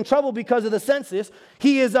 He gets in trouble because of the census.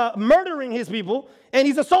 He is murdering his people, and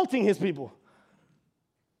he's assaulting his people.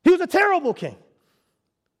 He was a terrible king.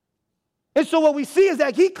 And so what we see is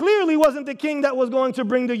that he clearly wasn't the king that was going to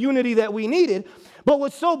bring the unity that we needed. But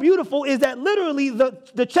what's so beautiful is that literally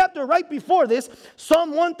the chapter right before this,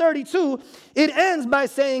 Psalm 132, it ends by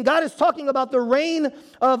saying God is talking about the reign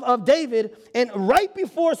of David. And right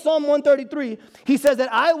before Psalm 133, he says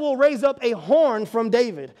that I will raise up a horn from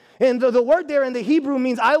David. And the word there in the Hebrew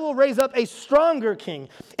means I will raise up a stronger king,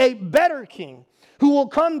 a better king, who will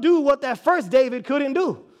come do what that first David couldn't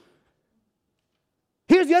do.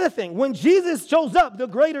 Here's the other thing. When Jesus shows up, the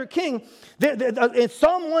greater king, in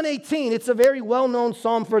Psalm 118, it's a very well-known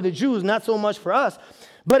psalm for the Jews, not so much for us.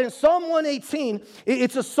 But in Psalm 118,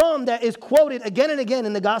 it's a psalm that is quoted again and again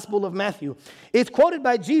in the Gospel of Matthew. It's quoted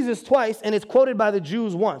by Jesus twice, and it's quoted by the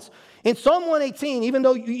Jews once. In Psalm 118,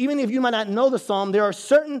 even if you might not know the psalm, there are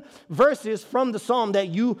certain verses from the psalm that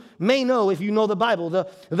you may know if you know the Bible.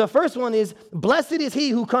 The first one is, "Blessed is he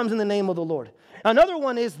who comes in the name of the Lord." Another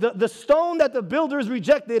one is, the stone that the builders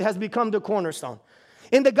rejected has become the cornerstone.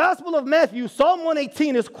 In the Gospel of Matthew, Psalm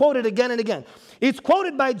 118 is quoted again and again. It's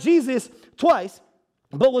quoted by Jesus twice.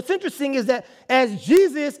 But what's interesting is that as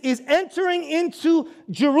Jesus is entering into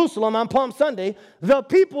Jerusalem on Palm Sunday, the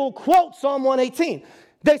people quote Psalm 118.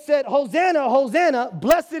 They said, "Hosanna, Hosanna,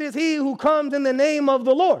 blessed is he who comes in the name of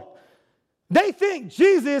the Lord." They think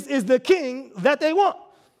Jesus is the king that they want.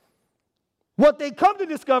 What they come to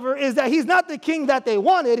discover is that he's not the king that they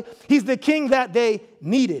wanted, he's the king that they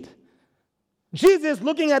needed. Jesus,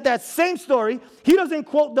 looking at that same story, he doesn't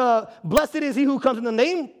quote the "blessed is he who comes in the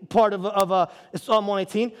name" part of Psalm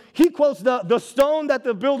 118. He quotes the stone that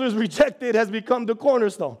the builders rejected has become the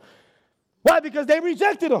cornerstone. Why? Because they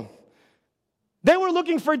rejected him. They were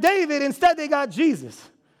looking for David, instead they got Jesus.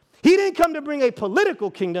 He didn't come to bring a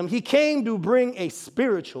political kingdom, he came to bring a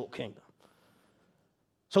spiritual kingdom.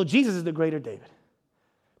 So Jesus is the greater David.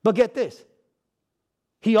 But get this,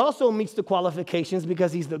 he also meets the qualifications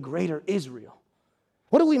because he's the greater Israel.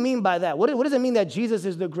 What do we mean by that? What does it mean that Jesus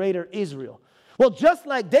is the greater Israel? Well, just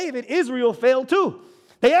like David, Israel failed too.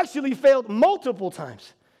 They actually failed multiple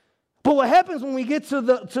times. But what happens when we get to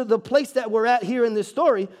the place that we're at here in this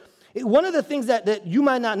story, one of the things that you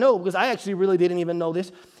might not know, because I actually really didn't even know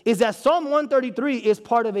this, is that Psalm 133 is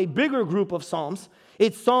part of a bigger group of Psalms.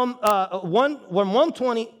 It's Psalm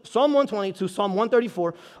 120 to Psalm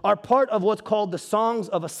 134 are part of what's called the Songs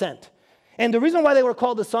of Ascent. And the reason why they were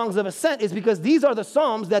called the Songs of Ascent is because these are the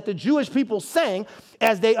psalms that the Jewish people sang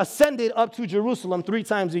as they ascended up to Jerusalem 3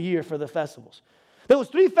 times a year for the festivals. There was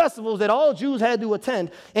 3 festivals that all Jews had to attend,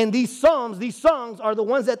 and these songs are the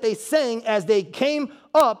ones that they sang as they came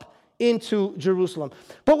up into Jerusalem.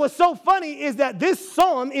 But what's so funny is that this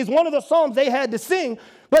psalm is one of the psalms they had to sing,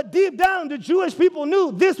 but deep down the Jewish people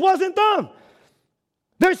knew this wasn't them.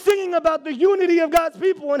 They're singing about the unity of God's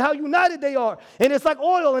people and how united they are. And it's like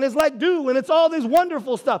oil and it's like dew and it's all this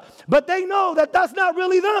wonderful stuff. But they know that that's not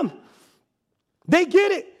really them. They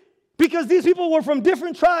get it because these people were from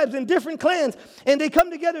different tribes and different clans and they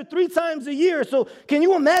come together 3 times a year. So can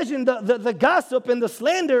you imagine the gossip and the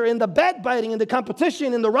slander and the backbiting and the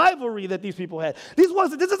competition and the rivalry that these people had? This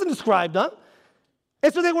doesn't describe them.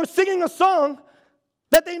 And so they were singing a song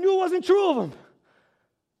that they knew wasn't true of them.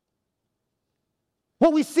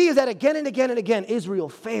 What we see is that again and again and again, Israel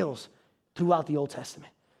fails throughout the Old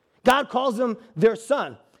Testament. God calls them their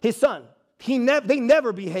son, his son. They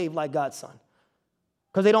never behave like God's son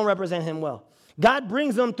because they don't represent him well. God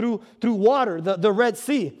brings them through water, the Red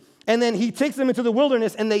Sea, and then he takes them into the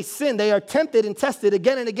wilderness and they sin. They are tempted and tested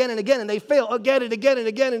again and again and again, and they fail again and again and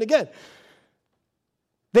again and again.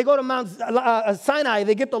 They go to Mount Sinai,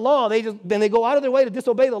 they get the law, then they go out of their way to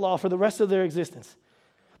disobey the law for the rest of their existence.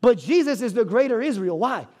 But Jesus is the greater Israel.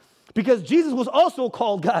 Why? Because Jesus was also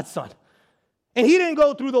called God's son. And he didn't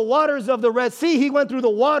go through the waters of the Red Sea. He went through the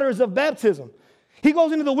waters of baptism. He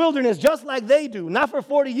goes into the wilderness just like they do. Not for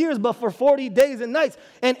 40 years, but for 40 days and nights.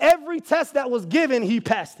 And every test that was given, he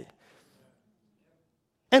passed it.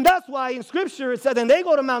 And that's why in Scripture it said, and they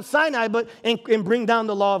go to Mount Sinai and bring down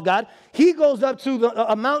the law of God. He goes up to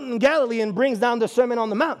a mountain in Galilee and brings down the Sermon on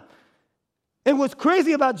the Mount. And what's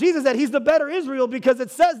crazy about Jesus is that he's the better Israel because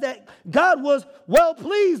it says that God was well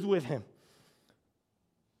pleased with him.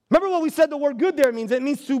 Remember what we said the word good there means? It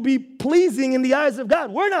means to be pleasing in the eyes of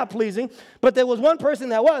God. We're not pleasing, but there was one person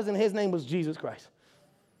that was, and his name was Jesus Christ.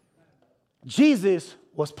 Jesus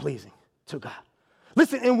was pleasing to God.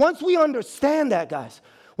 Listen, and once we understand that, guys,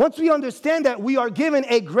 once we understand that we are given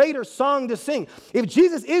a greater song to sing, if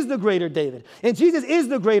Jesus is the greater David and Jesus is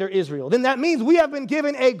the greater Israel, then that means we have been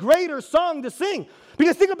given a greater song to sing.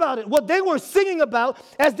 Because think about it, what they were singing about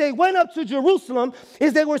as they went up to Jerusalem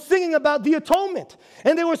is they were singing about the atonement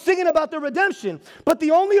and they were singing about the redemption. But the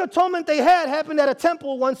only atonement they had happened at a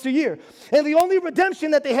temple once a year. And the only redemption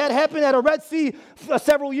that they had happened at a Red Sea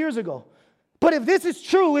several years ago. But if this is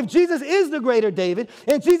true, if Jesus is the greater David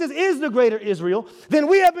and Jesus is the greater Israel, then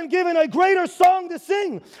we have been given a greater song to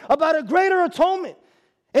sing about a greater atonement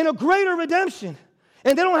and a greater redemption.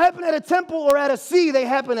 And they don't happen at a temple or at a sea, they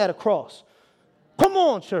happen at a cross. Come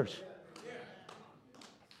on, church.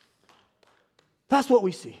 That's what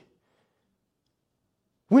we see.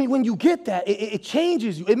 When you get that, it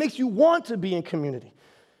changes you. It makes you want to be in community.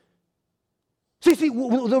 See,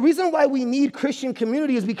 the reason why we need Christian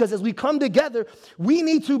community is because as we come together, we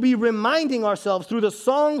need to be reminding ourselves through the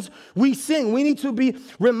songs we sing. We need to be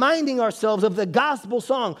reminding ourselves of the gospel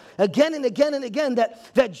song again and again and again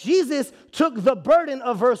that Jesus took the burden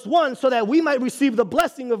of verse 1 so that we might receive the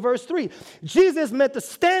blessing of verse 3. Jesus met the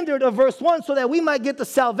standard of verse 1 so that we might get the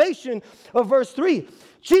salvation of verse 3.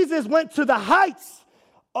 Jesus went to the heights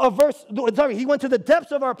of he went to the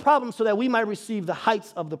depths of our problems so that we might receive the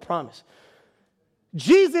heights of the promise.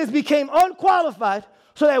 Jesus became unqualified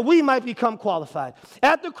so that we might become qualified.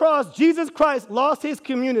 At the cross, Jesus Christ lost his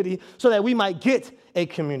community so that we might get a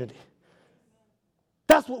community.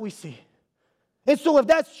 That's what we see. And so if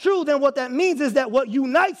that's true, then what that means is that what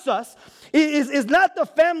unites us is not the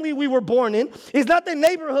family we were born in, is not the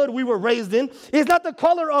neighborhood we were raised in, is not the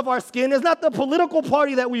color of our skin, is not the political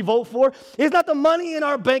party that we vote for, is not the money in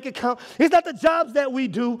our bank account, is not the jobs that we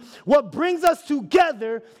do. What brings us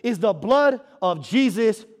together is the blood of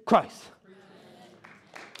Jesus Christ.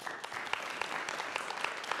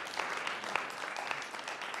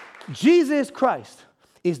 Jesus Christ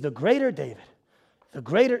is the greater David, the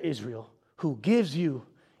greater Israel, who gives you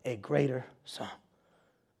a greater song.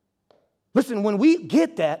 Listen, when we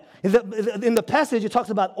get that, in the passage it talks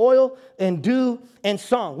about oil and dew and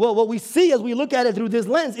song. Well, what we see as we look at it through this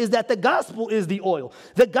lens is that the gospel is the oil.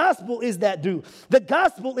 The gospel is that dew. The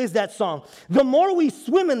gospel is that song. The more we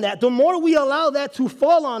swim in that, the more we allow that to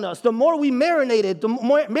fall on us, the more we marinate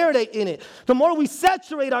in it, the more we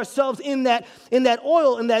saturate ourselves in that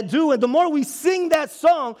oil and that dew, and the more we sing that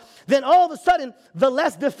song, then all of a sudden, the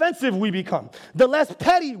less defensive we become, the less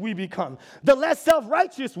petty we become, the less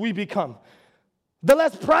self-righteous we become, the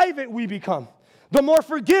less private we become, the more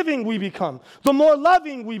forgiving we become, the more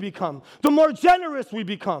loving we become, the more generous we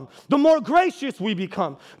become, the more gracious we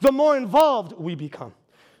become, the more involved we become.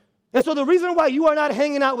 And so the reason why you are not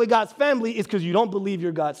hanging out with God's family is because you don't believe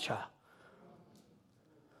you're God's child.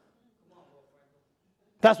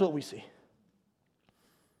 That's what we see.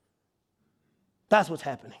 That's what's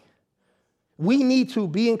happening. We need to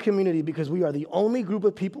be in community because we are the only group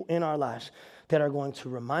of people in our lives that are going to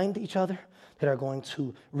remind each other, that are going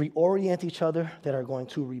to reorient each other, that are going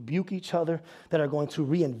to rebuke each other, that are going to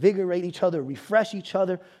reinvigorate each other, refresh each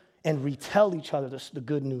other, and retell each other the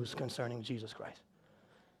good news concerning Jesus Christ.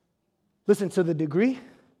 Listen, to the degree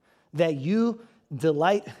that you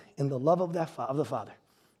delight in the love of the Father,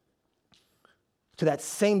 to that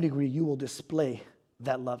same degree you will display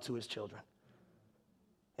that love to his children.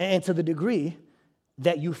 And to the degree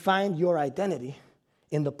that you find your identity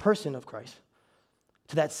in the person of Christ,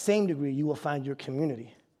 to that same degree you will find your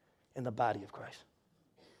community in the body of Christ.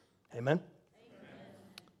 Amen? Amen.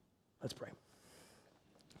 Let's pray.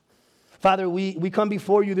 Father, we come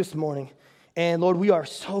before you this morning, and Lord, we are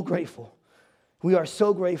so grateful. We are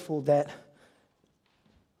so grateful that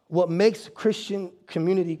what makes Christian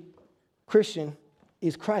community Christian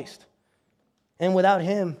is Christ. And without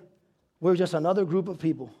him, we're just another group of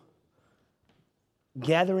people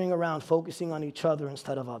gathering around, focusing on each other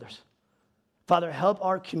instead of others. Father, help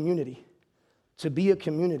our community to be a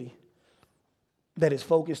community that is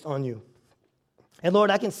focused on you. And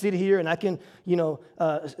Lord, I can sit here and I can,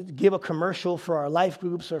 give a commercial for our life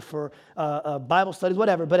groups or for Bible studies,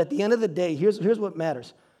 whatever. But at the end of the day, here's what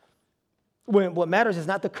matters. What matters is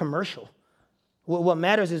not the commercial. What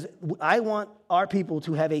matters is I want our people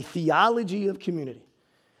to have a theology of community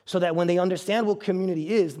so that when they understand what community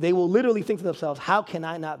is, they will literally think to themselves, how can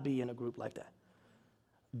I not be in a group like that?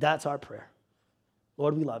 That's our prayer.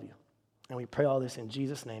 Lord, we love you. And we pray all this in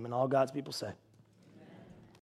Jesus' name. And all God's people say.